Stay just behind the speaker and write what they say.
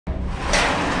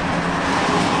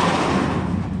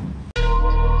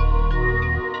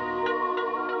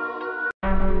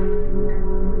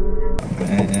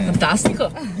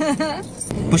fantastico.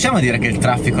 Possiamo dire che il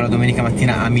traffico la domenica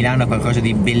mattina a Milano è qualcosa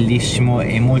di bellissimo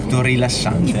e molto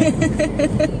rilassante.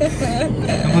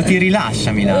 Proprio ti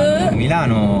rilassa Milano.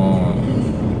 Milano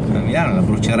la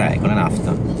brucerei con la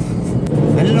nafta.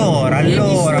 Allora,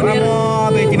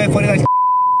 ti vai fuori dal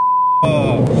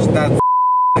c***o.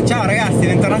 Ciao ragazzi,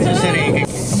 bentornati su Serenghi.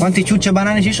 Ma quanti ciucce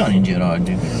banane ci sono in giro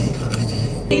oggi?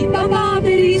 I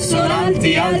papaveri sono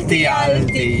alti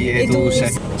e tu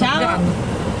sei... Ciao.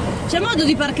 C'è modo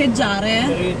di parcheggiare?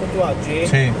 Per i tatuaggi?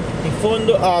 Sì. In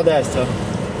fondo a destra.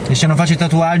 E se non faccio i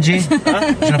tatuaggi? Se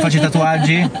non faccio i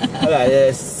tatuaggi?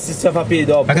 Vabbè, si fa più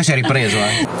dopo. Ma che sei ripreso,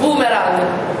 Boomerang.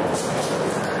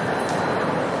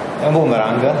 È un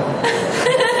boomerang?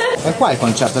 E qua è il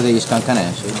concerto degli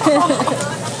Scancanesi.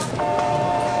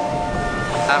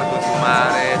 Largo su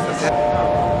mare stasera.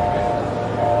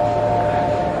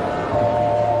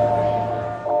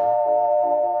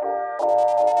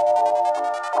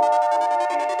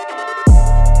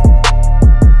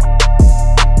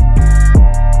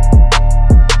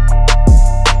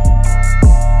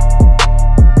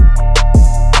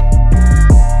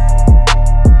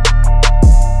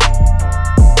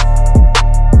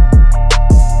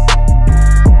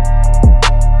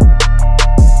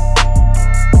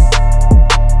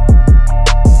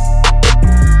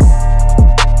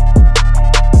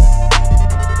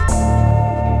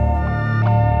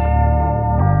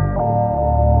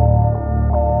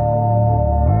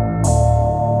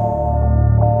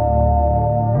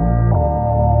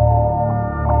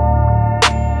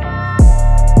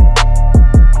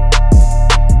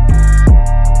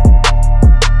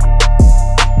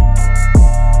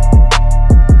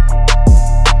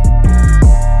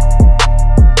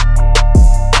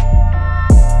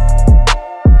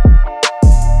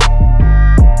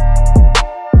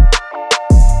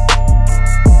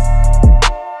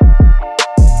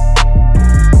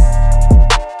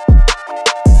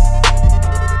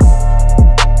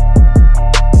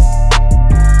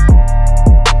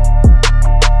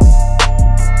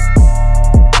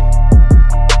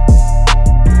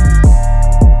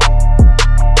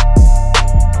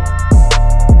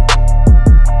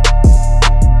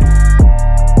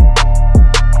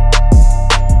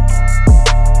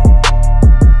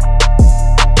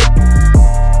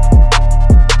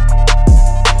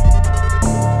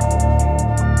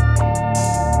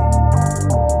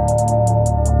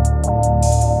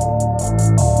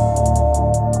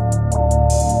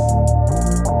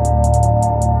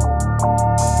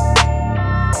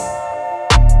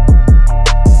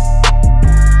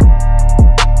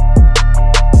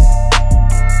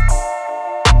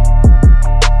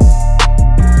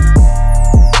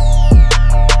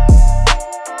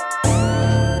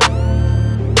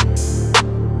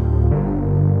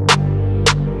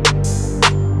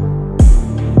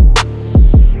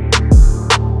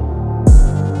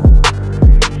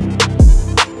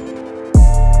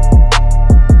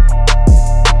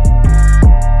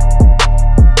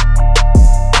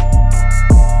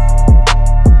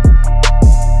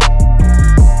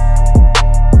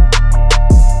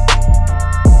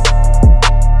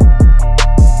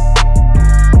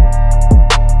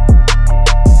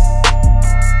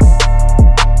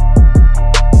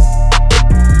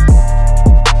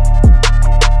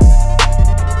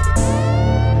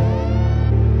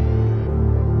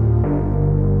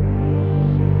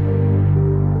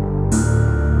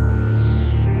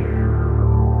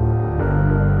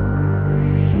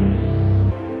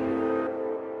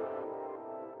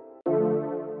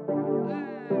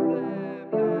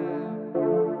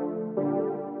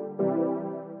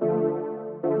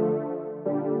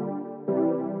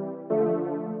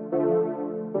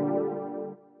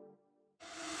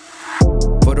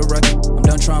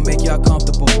 trying to make y'all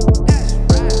comfortable.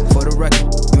 For the record,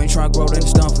 you ain't trying to grow, then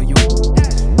it's done for you.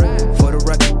 For the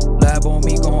record, lab on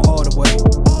me going all the way.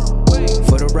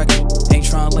 For the record, ain't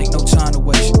trying to link, no time to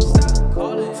waste.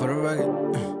 For the record,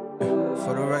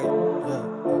 for the record, yeah.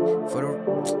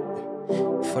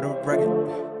 For the record,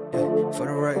 yeah. For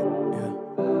the record, yeah.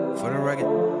 For the record,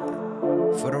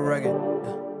 for the record,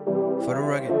 yeah. For the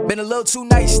record. Been a little too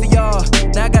nice to y'all.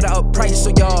 Now I gotta up price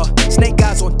on y'all. Snake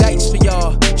eyes on dice for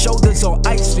y'all. Shoulders on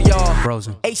ice for y'all.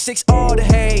 Frozen. H6 all the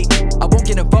hate. I won't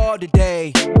get involved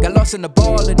today. Got lost in the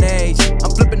ballin' age.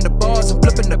 I'm flipping the bars. I'm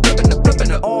flipping the.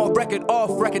 On record, off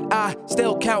record. I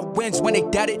still count wins when they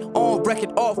doubt it. On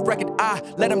record, off record. I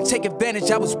let them take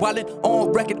advantage. I was wildin'.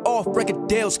 On record, off record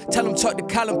deals. Tell them talk to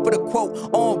Colin for the quote.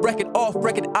 On record, off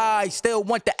record. I still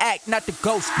want the act, not the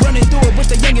ghost. Running through it with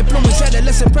the young influence.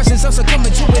 Adolescent presence. I'm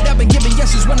succumbing to it. I've been giving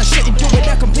yeses when I shouldn't do it.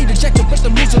 I complete ejected with the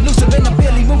moves elusive and I'm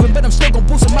barely moving. but I'm still gon'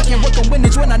 boost them. I can't work on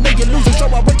winners when I know you're losing, so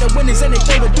I work the winners and they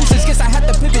throw the deuces. Guess I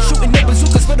had to pivot, shooting the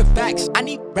bazookas for the facts. I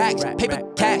need racks, paper,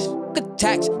 cash, good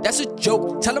tax. That's a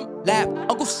joke, tell them laugh.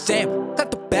 Uncle Sam,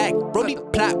 got the bag. Brody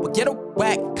plot, but get a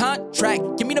whack.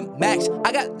 Contract, give me the max.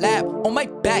 I got lab on my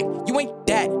back. You ain't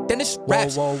that, then it's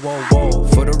raps. Whoa, whoa, whoa, whoa.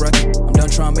 For the record, I'm done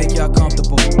trying to make y'all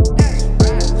comfortable.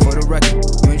 For the record,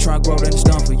 you ain't trying to grow, then it's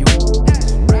done for you.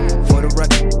 For the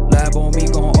record, lab on me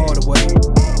going all the way.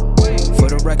 For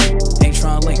the record, ain't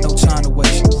trying to link, no time to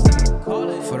waste.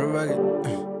 For the record,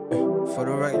 for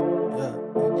the record, yeah.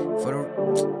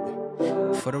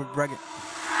 For the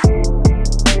record.